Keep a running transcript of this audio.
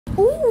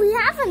Oh, we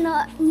have a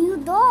new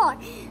door.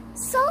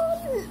 So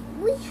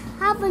we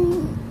have a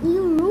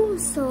new room.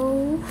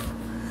 So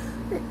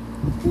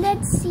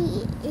let's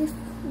see if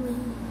we.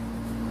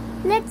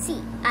 Let's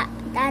see at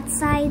that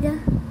side.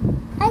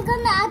 I'm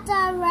gonna at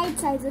the right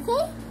side,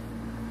 okay?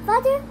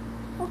 Father?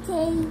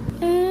 Okay.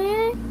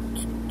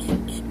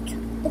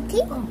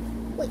 Okay. Oh,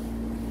 wait.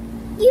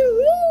 Your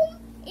room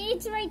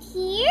is right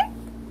here.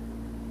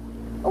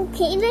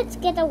 Okay, let's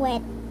get a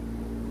wet.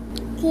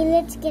 Okay,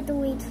 let's get the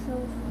weight.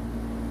 So,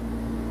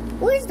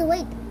 where's the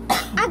weight?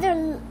 at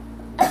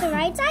the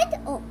right side?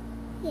 Oh,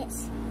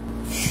 yes.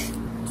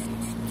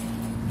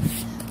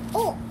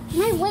 Oh,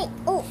 my weight.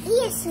 Oh,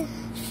 yes.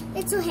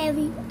 It's so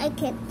heavy. I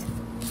can't.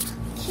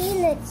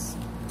 Okay, let's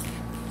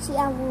see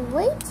our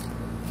weight.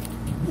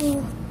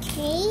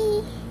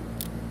 Okay.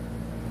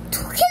 2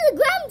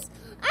 kilograms.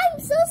 I'm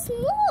so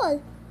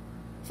small.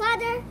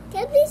 Father,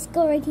 can you please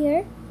go right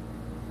here?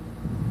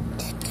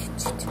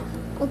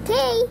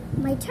 Okay,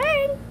 my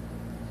turn.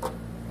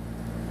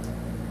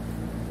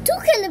 2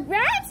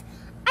 kilograms?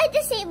 I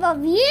the same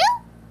of you?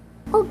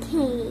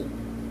 Okay.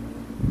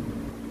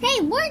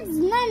 Hey, where's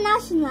the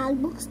National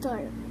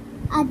Bookstore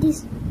at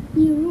this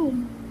new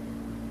room?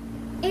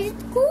 Is it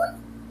cool?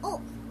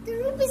 Oh, the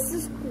room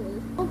is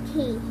cool.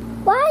 Okay.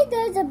 Why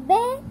there's a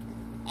bed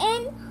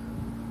and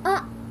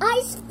a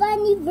Ice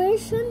Funny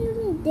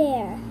version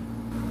there?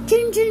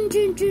 Chun chun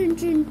chun chun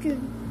chun chun.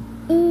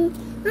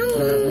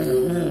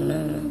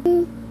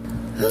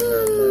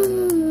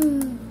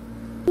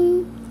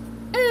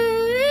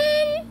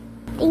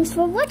 Thanks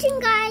for watching,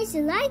 guys.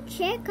 Like,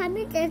 share,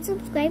 comment, and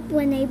subscribe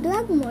when I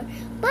vlog more.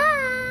 Bye!